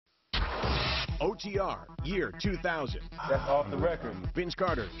OTR, year 2000. That's off the record. Vince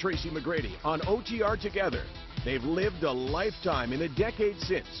Carter, Tracy McGrady on OTR together. They've lived a lifetime in a decade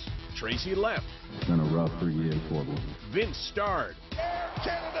since. Tracy left. It's been a rough 3 years for them. Vince starred. Air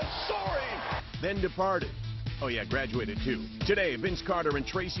Canada soaring! Then departed. Oh yeah, graduated too. Today, Vince Carter and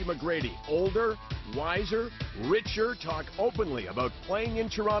Tracy McGrady, older, wiser, richer, talk openly about playing in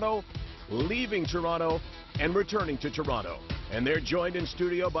Toronto, leaving Toronto, and returning to Toronto. And they're joined in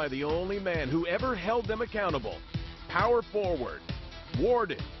studio by the only man who ever held them accountable. Power forward,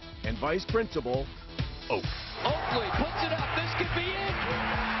 warden, and vice principal, Oak. Oakley puts it up. This could be it.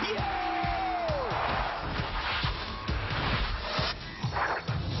 Yeah!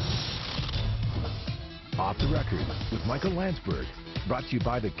 Off the Record with Michael Landsberg. Brought to you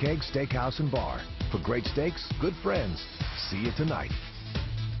by the Keg Steakhouse and Bar. For great steaks, good friends. See you tonight.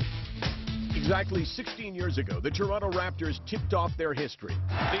 Exactly 16 years ago, the Toronto Raptors tipped off their history.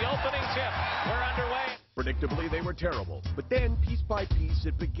 The opening tip. We're underway. Predictably, they were terrible. But then, piece by piece,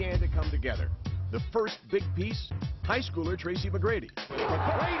 it began to come together. The first big piece, high schooler Tracy McGrady.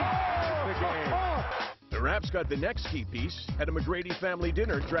 The Raps got the next key piece at a McGrady family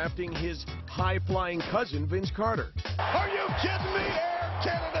dinner, drafting his high-flying cousin, Vince Carter. Are you kidding me? Air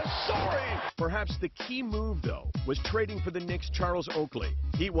Canada soaring! Perhaps the key move, though, was trading for the Knicks' Charles Oakley.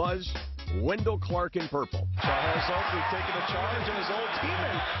 He was Wendell Clark in purple. Charles Oakley taking a charge in his old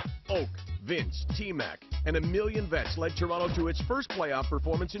teammate. Oak, Vince, Tmac, and a million vets led Toronto to its first playoff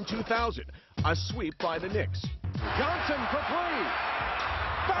performance in 2000, a sweep by the Knicks. Johnson for three.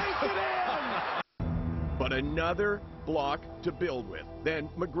 Banks it in! But another block to build with. Then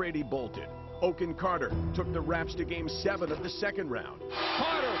McGrady bolted. Oak and Carter took the Raps to Game 7 of the second round.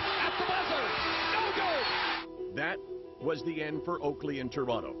 Carter at the buzzer. No good. That was the end for Oakley in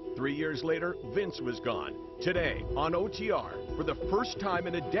Toronto. 3 years later, Vince was gone. Today, on OTR, for the first time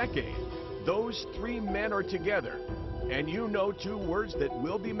in a decade, those three men are together. And you know two words that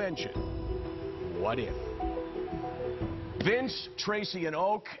will be mentioned. What if? Vince, Tracy, and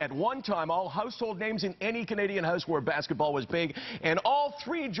Oak, at one time, all household names in any Canadian house where basketball was big, and all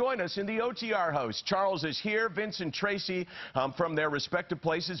three join us in the OTR house. Charles is here, Vince and Tracy from their respective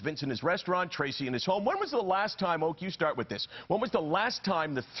places, Vince in his restaurant, Tracy in his home. When was the last time, Oak, you start with this, when was the last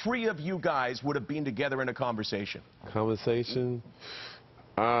time the three of you guys would have been together in a conversation? Conversation?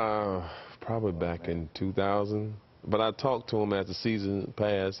 Probably back in 2000. But I talked to him as the season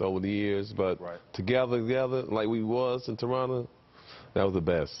passed over the years. But together, like we was in Toronto, that was the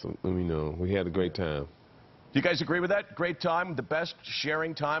best. You know, we had a great time. Do you guys agree with that? Great time, the best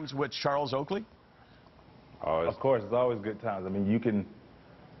sharing times with Charles Oakley? Of course, it's always good times. I mean, you can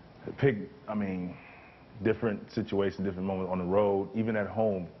pick, different situations, different moments on the road, even at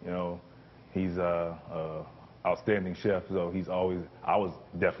home. You know, he's outstanding chef, so I was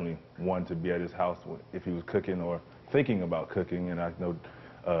definitely one to be at his house if he was cooking or thinking about cooking, and I know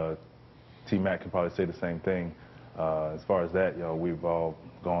Tmac can probably say the same thing. As far as that, you know, we've all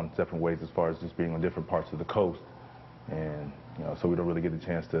gone separate ways as far as just being on different parts of the coast, and you know, so we don't really get the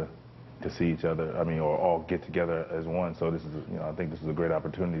chance to see each other, or all get together as one. So this is, I think this is a great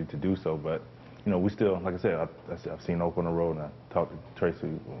opportunity to do so, but you know, we still, like I said, I've seen Oak on the road, and I talk to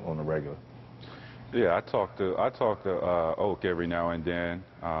Tracy on the regular. Yeah, I talk to Oak every now and then.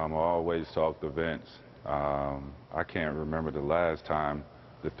 I always talk to Vince. I can't remember the last time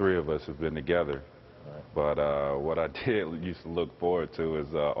the three of us have been together. Right. But what I used to look forward to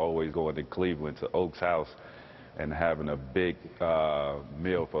is always going to Cleveland to Oak's house and having a big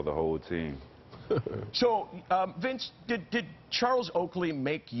meal for the whole team. So, Vince, did Charles Oakley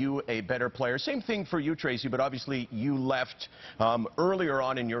make you a better player? Same thing for you, Tracy, but obviously you left earlier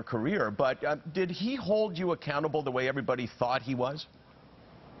on in your career. But did he hold you accountable the way everybody thought he was?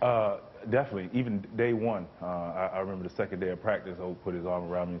 Definitely. Even day one, I remember the second day of practice, Oak put his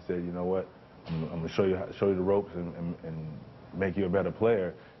arm around me and said, "You know what? I'm going to show you the ropes and make you a better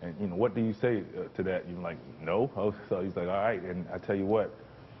player." And you know, what do you say to that? You're like, "No." So he's like, "All right." And I tell you what,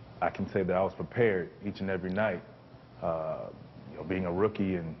 I can say that I was prepared each and every night, being a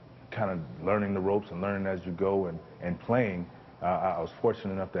rookie and kind of learning the ropes and learning as you go and playing. I was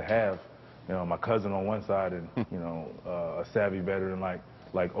fortunate enough to have, my cousin on one side and, a savvy veteran like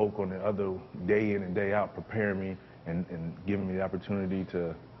Oak on the other, day in and day out, preparing me and giving me the opportunity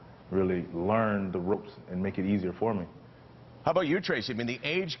to really learn the ropes and make it easier for me. How about you, Tracy? The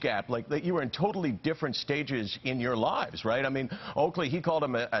age gap, like you were in totally different stages in your lives, right? Oakley, he called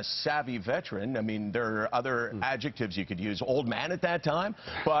him a savvy veteran. there are other adjectives you could use. Old man at that time.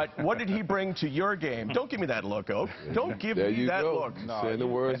 But what did he bring to your game? Don't give me that look, Oak. Don't give me that look. No, saying the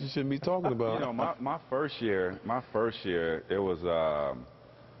words you shouldn't be talking about. My first year, it was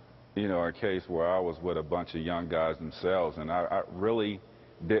you know, a case where I was with a bunch of young guys themselves, and I really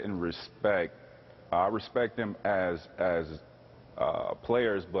didn't respect. I respect them as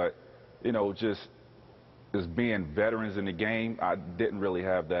players, but you know, just as being veterans in the game, I didn't really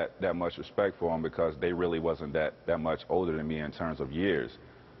have that much respect for them because they really wasn't that much older than me in terms of years.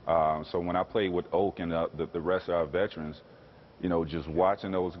 So when I played with Oak and the rest of our veterans, you know, just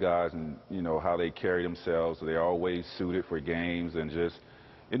watching those guys and, you know, how they carry themselves, they're always suited for games and just,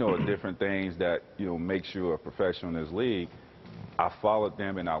 you know, different things that, you know, makes you a professional in this league. I followed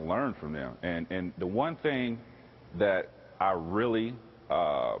them and I learned from them. And the one thing that I really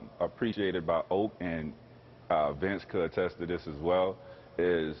appreciated about Oak, and Vince could attest to this as well,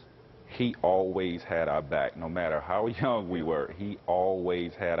 is he always had our back. No matter how young we were, he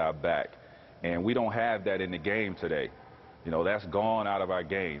always had our back. And we don't have that in the game today. You know, that's gone out of our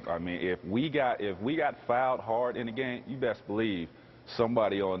game. I mean, if we got fouled hard in the game, you best believe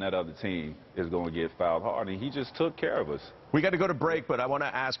somebody on that other team is going to get fouled hard, and he just took care of us. We got to go to break, but I want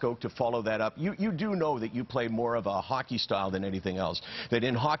to ask Oak to follow that up. You do know that you play more of a hockey style than anything else. That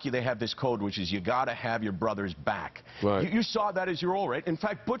in hockey they have this code, which is you got to have your brother's back. Right. You saw that as your role, right? In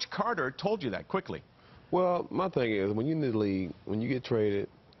fact, Butch Carter told you that quickly. Well, my thing is, when you're in the league, when you get traded,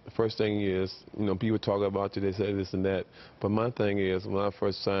 the first thing is, you know, people talk about you, they say this and that. But my thing is, when I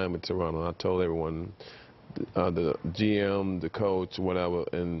first signed with Toronto, I told everyone, the GM, the coach, whatever,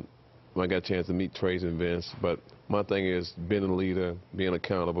 and I got a chance to meet Tracy and Vince. But my thing is being a leader, being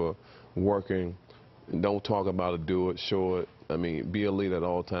accountable, working. Don't talk about it, do it, show it. I mean, be a leader at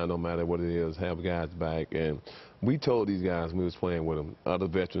all times, no matter what it is. Have guys back. And we told these guys when we was playing with them, other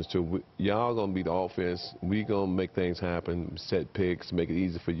veterans too, y'all gonna be the offense. We gonna make things happen, set picks, make it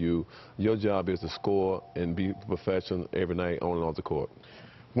easy for you. Your job is to score and be professional every night on and off the court.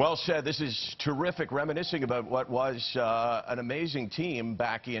 Well said. This is terrific, reminiscing about what was an amazing team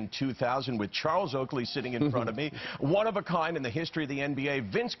back in 2000 with Charles Oakley sitting in front of me. One of a kind in the history of the NBA.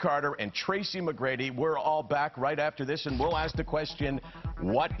 Vince Carter and Tracy McGrady. We're all back right after this, and we'll ask the question,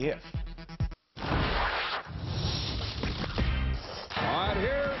 what if? All right,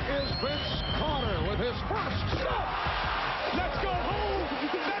 here is Vince Carter with his first shot. Let's go home.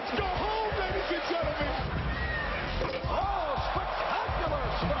 Let's go home, ladies and gentlemen. Oh, spectacular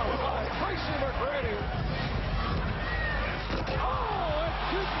stuff by Tracy McGrady. Oh, it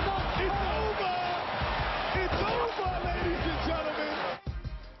did not. It's over. It's over, ladies and gentlemen.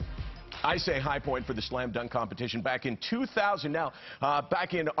 I say high point for the slam dunk competition back in 2000. Now,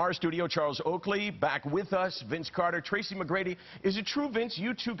 back in our studio, Charles Oakley, back with us, Vince Carter, Tracy McGrady. Is it true, Vince,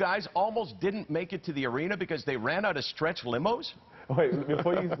 you two guys almost didn't make it to the arena because they ran out of stretch limos? Wait,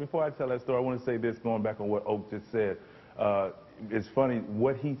 before I tell that story, I want to say this, going back on what Oak just said. It's funny,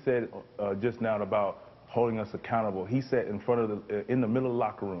 what he said just now about holding us accountable. He sat in front of in the middle of the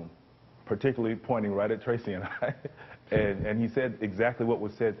locker room, particularly pointing right at Tracy and I. And he said exactly what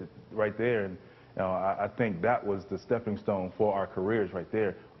was said right there. And you know, I think that was the stepping stone for our careers right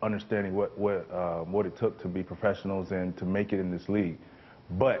there, understanding what it took to be professionals and to make it in this league.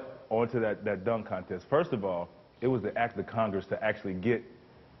 But on to that dunk contest. First of all, it was the act of Congress to actually get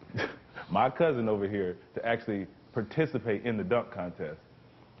my cousin over here to actually participate in the dunk contest.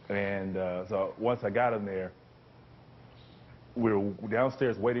 And so once I got him there, we were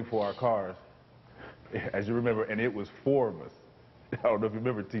downstairs waiting for our cars, as you remember, and it was 4 of us. I don't know if you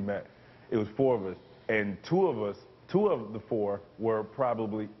remember, Tmac. It was 4 of us, and two of the 4 were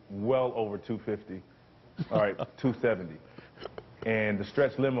probably well over 250, all right, 270. And the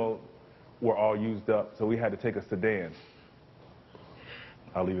stretch limo were all used up, so we had to take a sedan.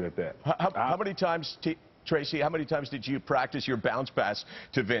 I'll leave it at that. How many times, Tracy, how many times did you practice your bounce pass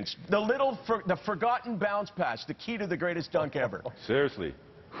to Vince? The forgotten bounce pass, the key to the greatest dunk ever. Seriously,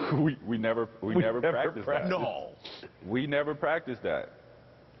 we never practiced that. No. We never practiced that.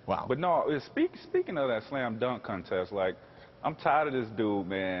 Wow. But no, speaking of that slam dunk contest, like, I'm tired of this dude,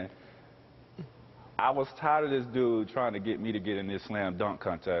 man. I was tired of this dude trying to get me to get in this slam dunk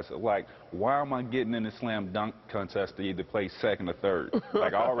contest. Like, why am I getting in this slam dunk contest to either play second or third?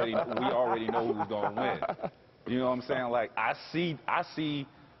 Like, we already know who's going to win. You know what I'm saying? Like, I see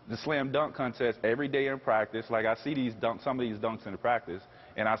the slam dunk contest every day in practice. Like, I see some of these dunks in the practice,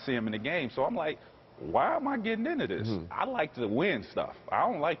 and I see them in the game. So I'm like, why am I getting into this? I like to win stuff. I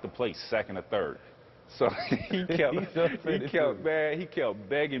don't like to play second or third. So he kept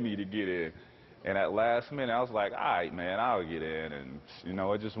begging me to get in. And at last minute, I was like, all right, man, I'll get in. And, you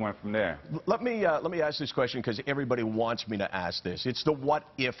know, it just went from there. Let me ask this question because everybody wants me to ask this. It's the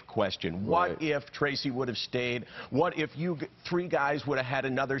what-if question. What if Tracy would have stayed? What if you three guys would have had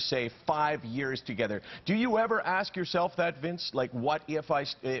another, say, 5 years together? Do you ever ask yourself that, Vince? Like, what if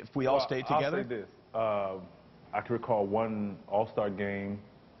we all stayed together? I'll say this. I can recall one All-Star game,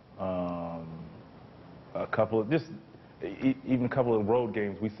 a couple of even a couple of road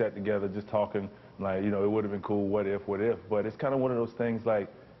games, we sat together just talking, like, you know, it would have been cool, what if, but it's kind of one of those things like,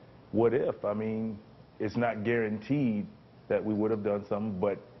 what if? I mean, it's not guaranteed that we would have done something,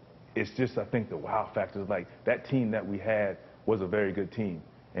 but it's just, I think the wow factor is like, that team that we had was a very good team.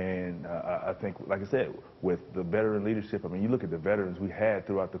 And I think, like I said, with the veteran leadership, I mean, you look at the veterans we had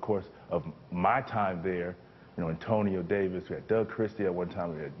throughout the course of my time there, you know, Antonio Davis, we had Doug Christie at one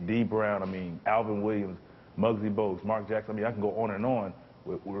time, we had D. Brown, I mean, Alvin Williams, Muggsy Bogues, Mark Jackson. I mean, I can go on and on.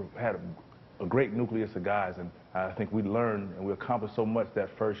 We've had a great nucleus of guys, and I think we learned and we accomplished so much that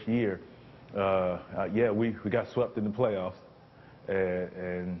first year. Yeah, we got swept in the playoffs,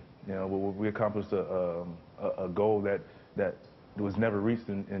 and you know, we accomplished a goal that was never reached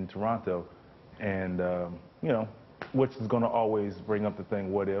in Toronto, and you know, which is going to always bring up the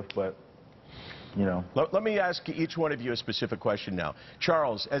thing, what if, but. You know. Let me ask each one of you a specific question now.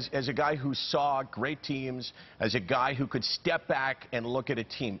 Charles, as a guy who saw great teams, as a guy who could step back and look at a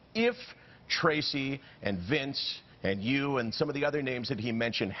team, if Tracy and Vince and you and some of the other names that he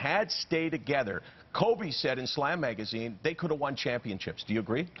mentioned had stayed together, Kobe said in Slam magazine they could have won championships. Do you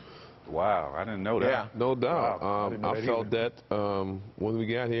agree? Wow, I didn't know that. Yeah, no doubt. Wow, I felt that when we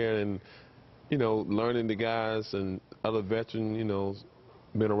got here, and, you know, learning the guys and other veterans, you know,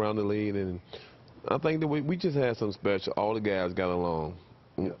 been around the league, and I think that we just had something special. All the guys got along.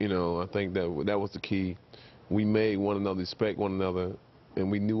 Yeah. You know, I think that was the key. We made one another respect one another,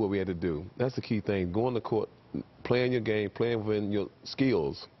 and we knew what we had to do. That's the key thing. Going to court, playing your game, playing within your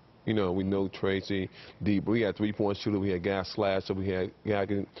skills. You know, we know Tracy, deep. We had three-point shooter. We had guys slasher. We had guys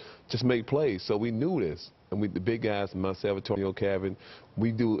can just make plays. So we knew this. And the big guys, myself, Antonio, Kevin,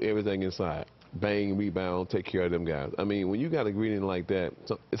 we do everything inside. Bang, rebound, take care of them guys. I mean, when you got a greeting like that,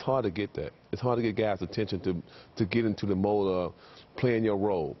 it's hard to get that. It's hard to get guys' attention to get into the mode of playing your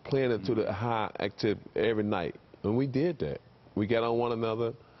role, playing into the high active every night. And we did that. We got on one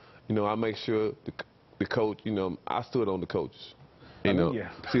another. You know, I make sure the coach, you know, I stood on the coaches. You know,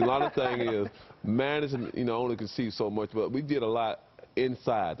 see, a lot of things is management, you know, only can see so much, but we did a lot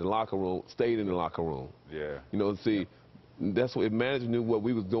inside the locker room, stayed in the locker room. Yeah. You know, see, that's what if managers knew what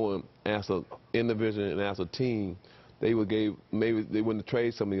we was doing as an individual and as a team, they would maybe they wouldn't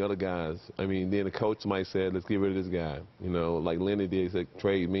trade some of the other guys. I mean, then the coach might say, let's get rid of this guy. You know, like Lenny did, said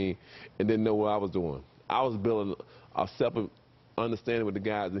trade me, and didn't know what I was doing. I was building a separate understanding with the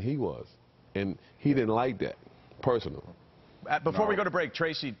guys than he was, and he didn't like that, personal. Before we go to break,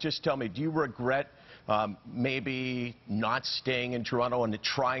 Tracy, just tell me, do you regret maybe not staying in Toronto and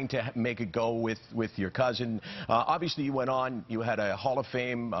trying to make it go with your cousin? Obviously, you went on, you had a Hall of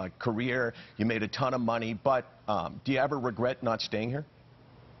Fame career, you made a ton of money, but do you ever regret not staying here?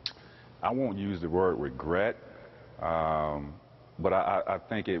 I won't use the word regret, but I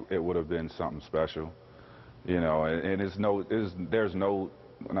think it would have been something special, you know, and there's no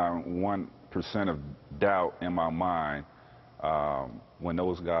 1% of doubt in my mind when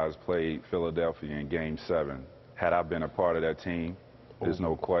those guys played Philadelphia in Game 7. Had I been a part of that team, there's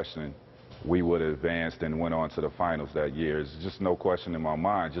no question we would have advanced and went on to the finals that year. There's just no question in my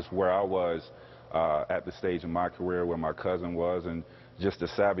mind, just where I was at the stage of my career, where my cousin was, and just the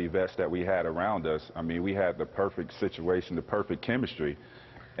savvy vets that we had around us. I mean, we had the perfect situation, the perfect chemistry.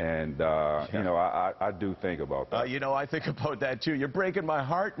 And, you know, I do think about that. You know, I think about that, too. You're breaking my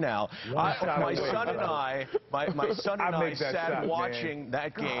heart now. My son and I sat watching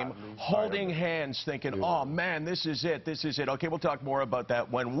that game, holding hands, thinking, oh, man, this is it, this is it. Okay, we'll talk more about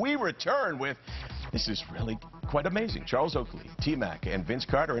that when we return with, this is really quite amazing. Charles Oakley, Tmac, and Vince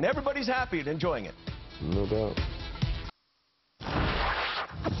Carter, and everybody's happy and enjoying it. No doubt.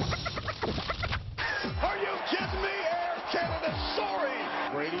 Are you kidding me? Air Canada, sorry.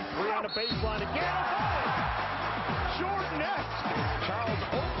 Brady, three on the baseline again. Oh! Jordan-esque. Charles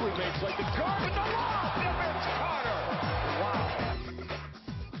Oakley makes like the carve in the lob. Vince Carter. Wow.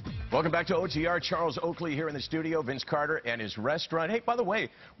 Welcome back to OTR. Charles Oakley here in the studio. Vince Carter and his restaurant. Hey, by the way,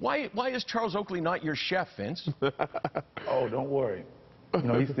 why is Charles Oakley not your chef, Vince? Oh, don't worry. You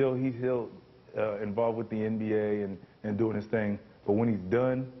know, he's still involved with the NBA and doing his thing. But when he's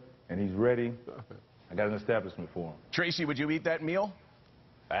done and he's ready, I got an establishment for him. Tracy, would you eat that meal?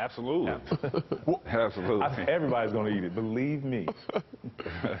 Absolutely. Absolutely. Everybody's going to eat it, believe me.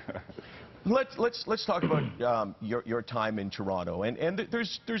 Let's talk about your time in Toronto, and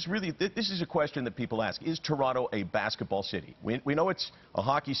there's really, this is a question that people ask: is Toronto a basketball city? We know it's a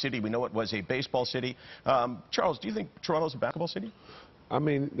hockey city. We know it was a baseball city. Charles, do you think Toronto's a basketball city? I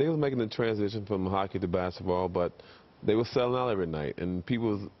mean, they were making the transition from hockey to basketball, but they were selling out every night, and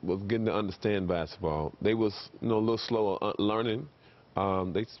people was getting to understand basketball. They was, a little slower learning. I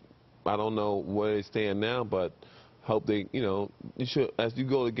don't know where they stand now, but hope they, you should, as you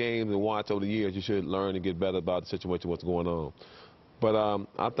go to games and watch over the years, you should learn and get better about the situation, what's going on. But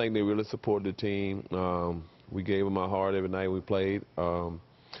I think they really supported the team. We gave them our heart every night we played.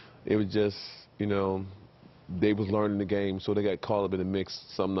 It was just, they was learning the game, so they got caught up in the mix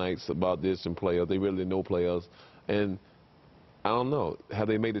some nights about this and players. They really didn't know players. And I don't know, have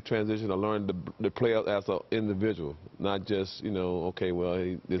they made the transition or learned the players as an individual, not just, okay, well,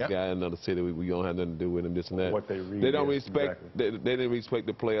 this guy in another city, we don't have nothing to do with him, this and that. What they read. They don't respect, exactly. they didn't respect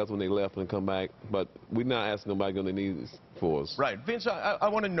the players when they left and come back, but we're not asking nobody on their knees for us. Right. Vince, I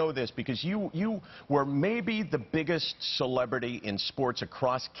want to know this because you were maybe the biggest celebrity in sports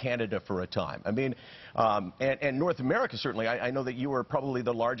across Canada for a time. I mean, and North America, certainly. I know that you were probably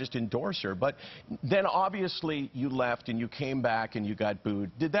the largest endorser, but then obviously you left and you came back and you got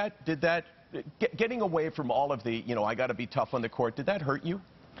booed. Did that getting away from all of the, I got to be tough on the court, did that hurt you?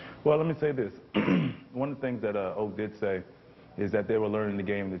 Well, let me say this. One of the things that Oak did say is that they were learning the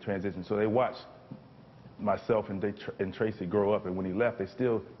game in the transition. So they watched myself and Tracy grow up, and when he left, they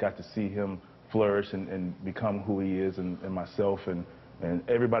still got to see him flourish and become who he is, and myself and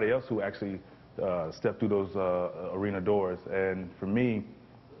everybody else who actually stepped through those arena doors. And for me,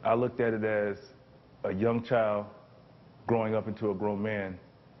 I looked at it as a young child growing up into a grown man,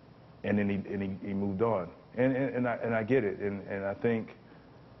 and then he moved on. And I get it, and I think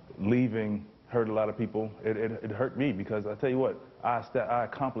leaving hurt a lot of people. It hurt me because I tell you what, I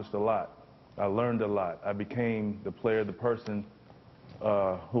accomplished a lot. I learned a lot. I became the player, the person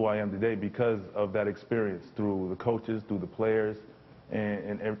who I am today because of that experience, through the coaches, through the players,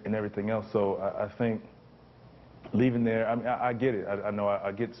 and everything else. So I think leaving there, I mean, I get it. I know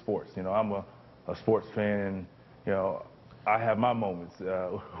I get sports. I'm a sports fan, and, I have my moments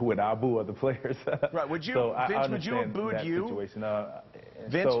when I boo other players. Right. Would you, so Vince, would you have booed you? Situation.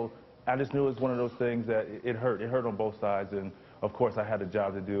 Vince? So I just knew it was one of those things that it hurt. It hurt on both sides, and of course I had a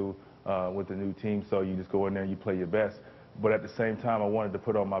job to do with the new team, so you just go in there and you play your best. But at the same time, I wanted to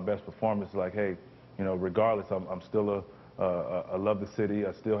put on my best performance. Like, hey, regardless, I'm still I love the city.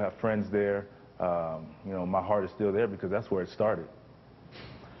 I still have friends there. My heart is still there because that's where it started.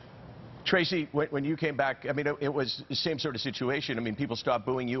 Tracy, when you came back, I mean, it was the same sort of situation. I mean, people stopped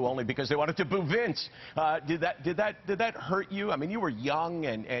booing you only because they wanted to boo Vince. Did that hurt you? I mean, you were young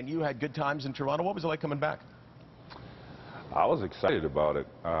and you had good times in Toronto. What was it like coming back? I was excited about it.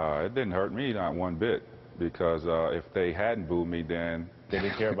 It didn't hurt me not one bit because if they hadn't booed me, then they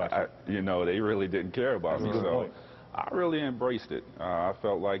didn't care about you. They really didn't care about me. So I really embraced it. I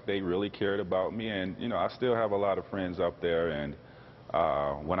felt like they really cared about me, and I still have a lot of friends up there. And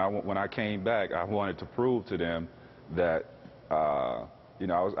when I came back, I wanted to prove to them that I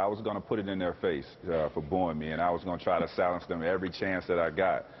was going to put it in their face for booing me, and I was going to try to silence them every chance that I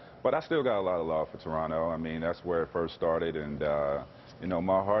got. But I still got a lot of love for Toronto. I mean, that's where it first started, and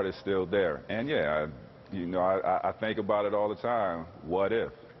my heart is still there. And yeah, I think about it all the time. What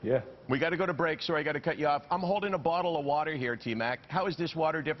if? Yeah. We got to go to break. Sorry, I got to cut you off. I'm holding a bottle of water here, Tmac. How is this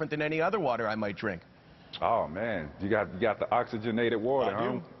water different than any other water I might drink? Oh man, you got the oxygenated water,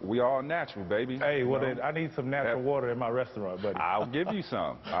 huh? We all natural, baby. Hey, well then I need some natural water in my restaurant, buddy. I'll give you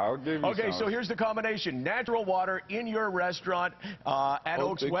some. I'll give you some. Okay, so here's the combination: natural water in your restaurant at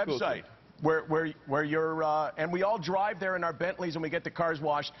Oak's website. Where you're, and we all drive there in our Bentleys and we get the cars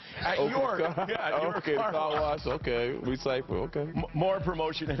washed at your car wash, okay, recycle, okay. More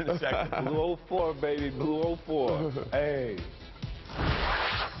promotion in a second. Blue 04, baby, Blue 04. Hey.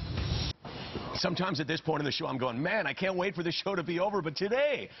 Sometimes at this point in the show, I'm going, man, I can't wait for the show to be over. But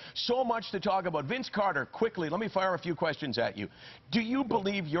today, so much to talk about. Vince Carter, quickly, let me fire a few questions at you. Do you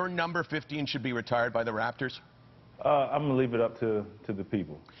believe your number 15 should be retired by the Raptors? I'm going to leave it up to the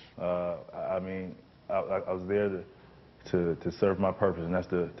people. I mean, I was there to serve my purpose, and that's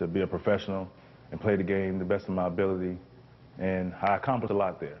to be a professional and play the game the best of my ability. And I accomplished a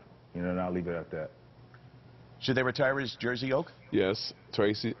lot there, and I'll leave it at that. Should they retire his jersey, Oak? Yes,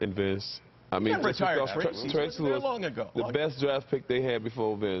 Tracy and Vince. I mean, Tracy was long ago. The best draft pick they had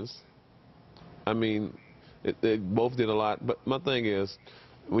before Vince. I mean, they both did a lot. But my thing is,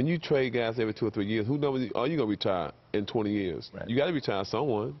 when you trade guys every 2 or 3 years, who knows, are you going to retire in 20 years? Right. You got to retire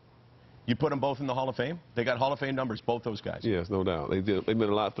someone. You put them both in the Hall of Fame? They got Hall of Fame numbers, both those guys. Yes, no doubt. They've been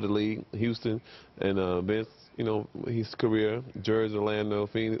a lot for the league. Houston and Vince, you know, his career, Jersey, Orlando,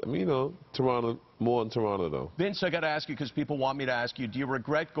 Phoenix. I mean, you know, Toronto, more than Toronto, though. Vince, I got to ask you, because people want me to ask you, do you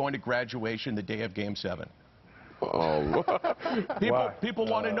regret going to graduation the day of Game 7? Oh, people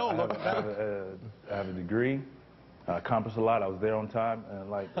want to know. I have a degree. I accomplished a lot. I was there on time,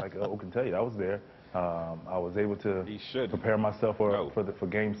 and like Oak can tell you, I was there. I was able to prepare myself for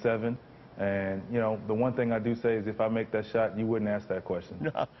Game 7. And, you know, the one thing I do say is if I make that shot, you wouldn't ask that question.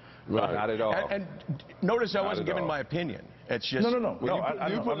 No. Right. Not at all. And notice I wasn't giving my opinion. It's just... No.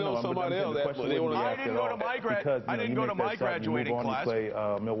 You put it on somebody else. I didn't go to my graduating class. You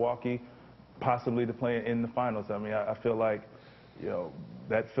play Milwaukee, possibly to play in the finals. I mean, I feel like, you know,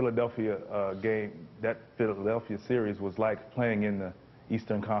 that Philadelphia game, that Philadelphia series was like playing in the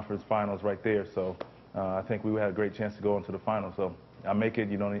Eastern Conference Finals right there. So I think we had a great chance to go into the finals. So I make it.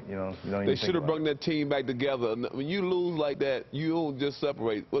 You don't even They should have brought that team back together. When you lose like that, you don't just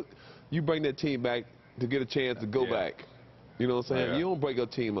separate. You bring that team back to get a chance to go back. You know what I'm saying? Yeah. You don't break a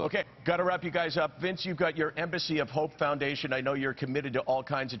team up. Okay, got to wrap you guys up. Vince, you've got your Embassy of Hope Foundation. I know you're committed to all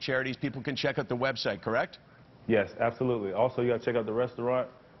kinds of charities. People can check out the website, correct? Yes, absolutely. Also, you got to check out the restaurant.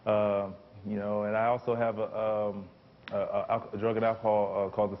 You know, and I also have a drug and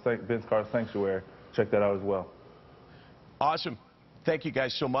alcohol called the Vince Carter Sanctuary. Check that out as well. Awesome. Thank you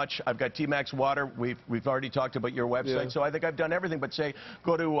guys so much. I've got Tmax water. We've already talked about your website, so I think I've done everything but say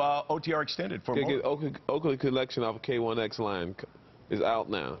go to OTR Extended for more. Get Oakley collection off of K1X line. Is out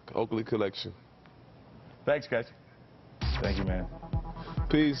now. Oakley collection. Thanks, guys. Thank you, man.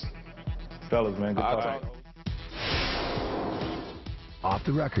 Peace. Fellas, man. Good talk. Off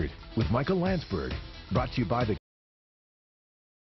the Record with Michael Landsberg. Brought to you by the